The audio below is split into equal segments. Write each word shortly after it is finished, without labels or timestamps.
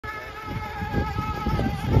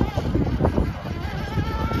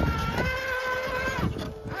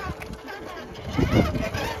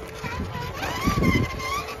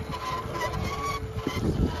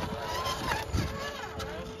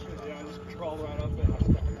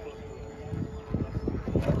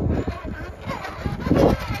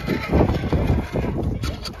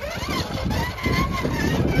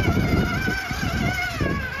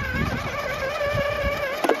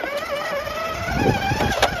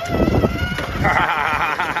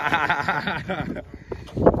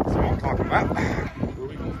That's what I'm talking about.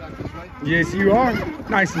 Yes, you are.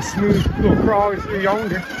 Nice and smooth little crawl through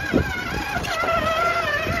yonder.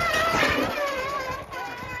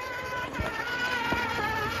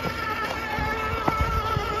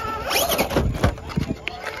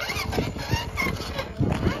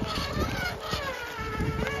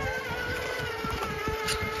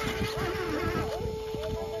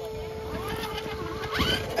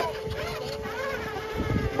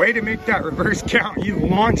 Way to make that reverse count. You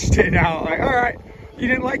launched it out like, all right, you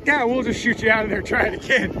didn't like that? We'll just shoot you out of there, try it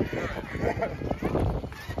again.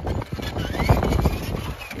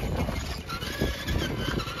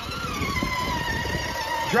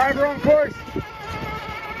 Driver on course.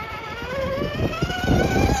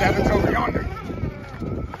 7's over yonder.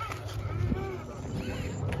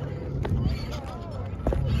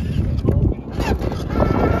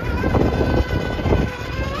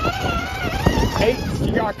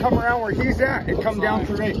 You gotta come around where he's at and come down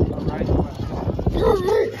through 8.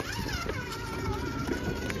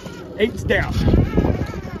 Eight's down.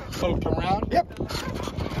 So come around? Yep.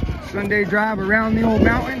 Sunday drive around the old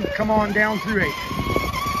mountain, come on down through 8.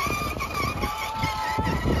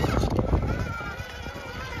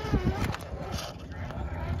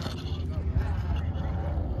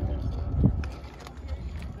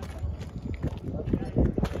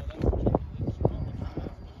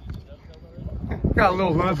 Got a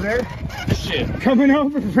little love there. Shit. Coming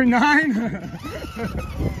over for 9.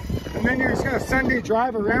 And then you're just gonna Sunday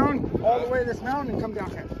drive around all the way this mountain and come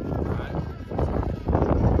down here.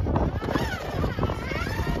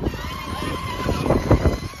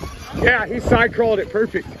 Yeah, he side crawled it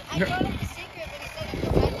perfect. I told him the secret, but he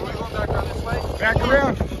said Are we going back around this way? Back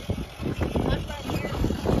around.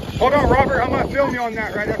 Hold on, Robert. I'm gonna film you on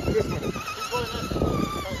that right after this one.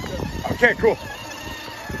 Okay, cool.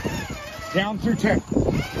 Down through 10.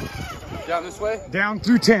 Down this way? Down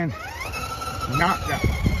through 10. Not down.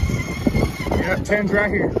 Yeah, 10's right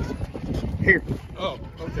here. Here. Oh,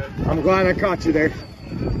 okay. I'm glad I caught you there.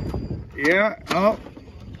 Yeah. Oh.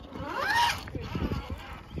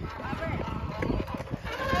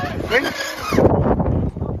 Thanks.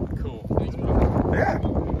 Cool. Thanks, bro. Yeah.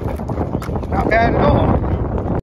 Not bad at all.